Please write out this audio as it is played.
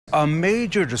A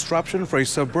major disruption for a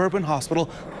suburban hospital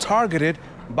targeted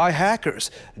by hackers.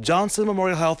 Johnson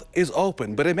Memorial Health is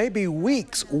open, but it may be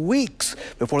weeks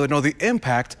before they know the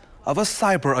impact of a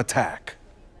cyber attack.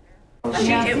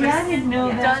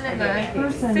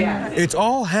 It's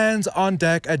all hands on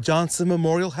deck at Johnson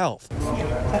Memorial Health.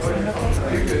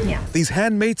 These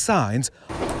handmade signs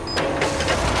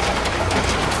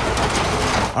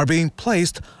are being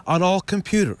placed on all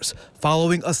computers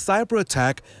following a cyber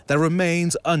attack that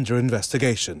remains under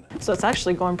investigation. So it's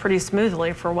actually going pretty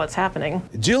smoothly for what's happening.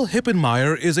 Jill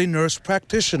Hippenmeyer is a nurse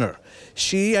practitioner.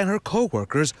 She and her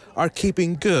co-workers are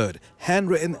keeping good,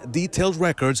 handwritten, detailed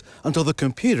records until the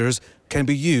computers can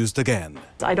be used again.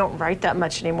 I don't write that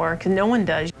much anymore because no one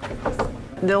does.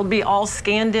 They'll be all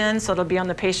scanned in, so it'll be on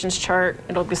the patient's chart.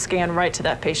 It'll be scanned right to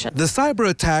that patient. The cyber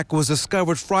attack was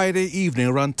discovered Friday evening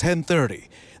around 10:30.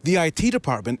 The IT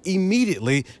department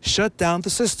immediately shut down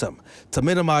the system to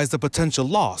minimize the potential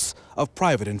loss of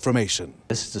private information.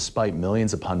 This is despite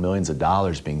millions upon millions of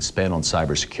dollars being spent on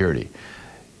cybersecurity.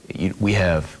 We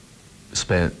have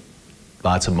spent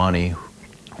lots of money,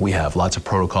 we have lots of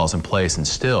protocols in place, and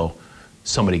still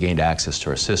somebody gained access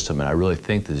to our system. And I really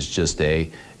think this is just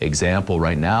an example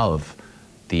right now of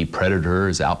the predator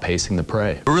is outpacing the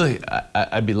prey. But really,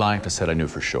 I'd be lying if I said I knew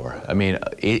for sure. I mean,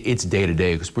 it's day to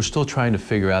day because we're still trying to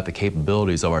figure out the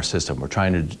capabilities of our system. We're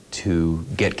trying to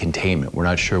get containment. We're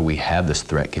not sure we have this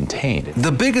threat contained.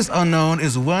 The biggest unknown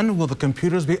is when will the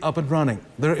computers be up and running.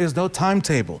 There is no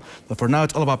timetable, but for now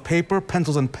it's all about paper,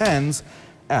 pencils, and pens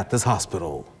at this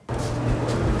hospital.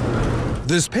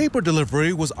 This paper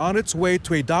delivery was on its way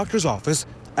to a doctor's office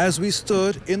as we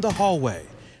stood in the hallway.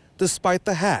 Despite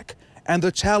the hack and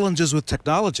the challenges with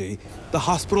technology, the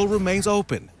hospital remains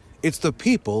open. It's the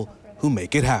people who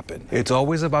make it happen. It's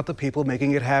always about the people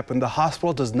making it happen. The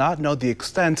hospital does not know the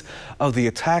extent of the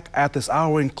attack at this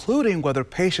hour, including whether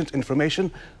patient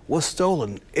information was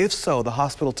stolen. If so, the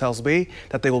hospital tells me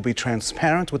that they will be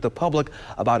transparent with the public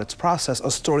about its process,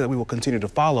 a story that we will continue to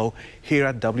follow here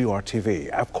at WRTV.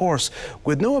 Of course,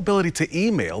 with no ability to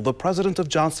email, the president of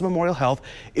Johnson Memorial Health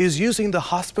is using the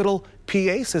hospital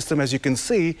PA system, as you can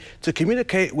see, to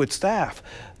communicate with staff.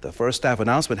 The first staff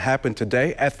announcement happened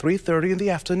today at 3:30 in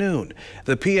the afternoon.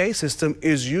 The PA system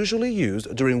is usually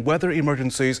used during weather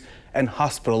emergencies and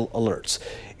hospital alerts.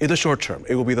 In the short term,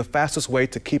 it will be the fastest way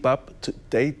to keep up to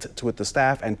date with the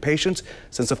staff and patients,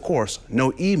 since, of course,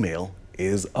 no email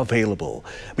is available.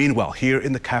 Meanwhile, here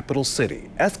in the capital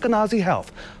city, Eskenazi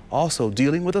Health also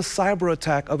dealing with a cyber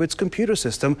attack of its computer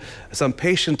system. Some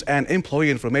patient and employee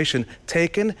information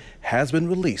taken has been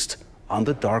released on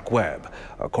the dark web.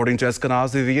 According to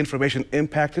Eskenazi, the information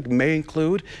impacted may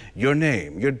include your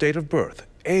name, your date of birth,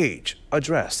 age,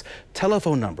 address,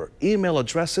 telephone number, email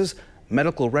addresses,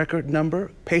 medical record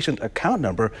number, patient account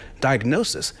number,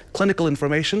 diagnosis, clinical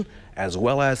information, as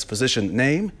well as physician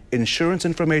name, insurance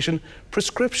information,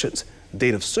 prescriptions,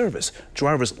 date of service,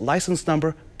 driver's license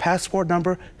number, passport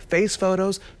number, face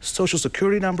photos, social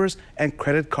security numbers, and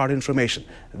credit card information.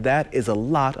 That is a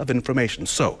lot of information.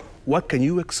 So what can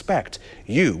you expect?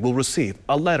 You will receive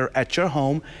a letter at your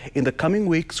home in the coming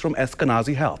weeks from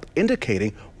Eskenazi Health,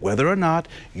 indicating whether or not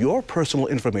your personal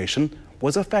information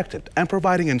was affected and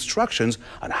providing instructions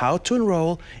on how to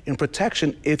enroll in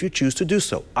protection if you choose to do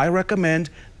so. I recommend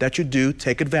that you do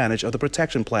take advantage of the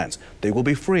protection plans. They will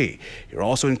be free. You're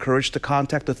also encouraged to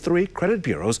contact the 3 credit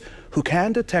bureaus who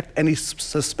can detect any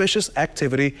suspicious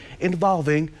activity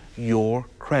involving your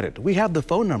credit. We have the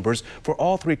phone numbers for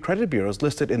all 3 credit bureaus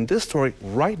listed in this story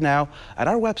right now at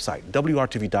our website,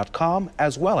 WRTV.com,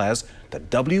 as well as the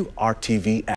WRTV app.